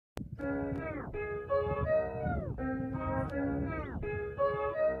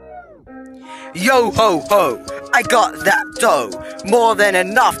Yo ho ho, I got that dough, more than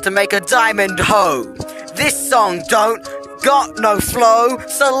enough to make a diamond hoe. This song don't got no flow,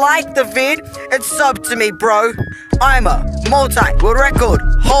 so like the vid and sub to me bro. I'm a multi-world record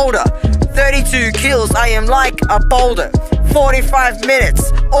holder, 32 kills, I am like a boulder. 45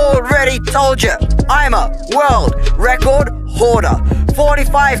 minutes, already told ya, I'm a world record hoarder.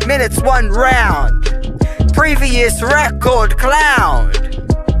 45 minutes, one round, previous record clown.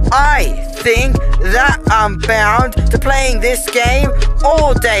 I think that I'm bound to playing this game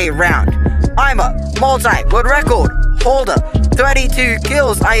all day round. I'm a multi-world record holder, 32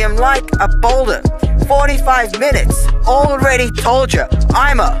 kills, I am like a boulder. 45 minutes, already told ya,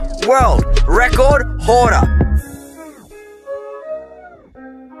 I'm a world record hoarder.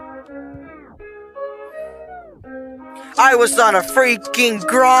 I was on a freaking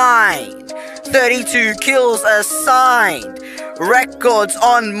grind, 32 kills assigned, records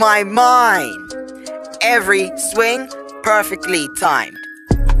on my mind, every swing perfectly timed.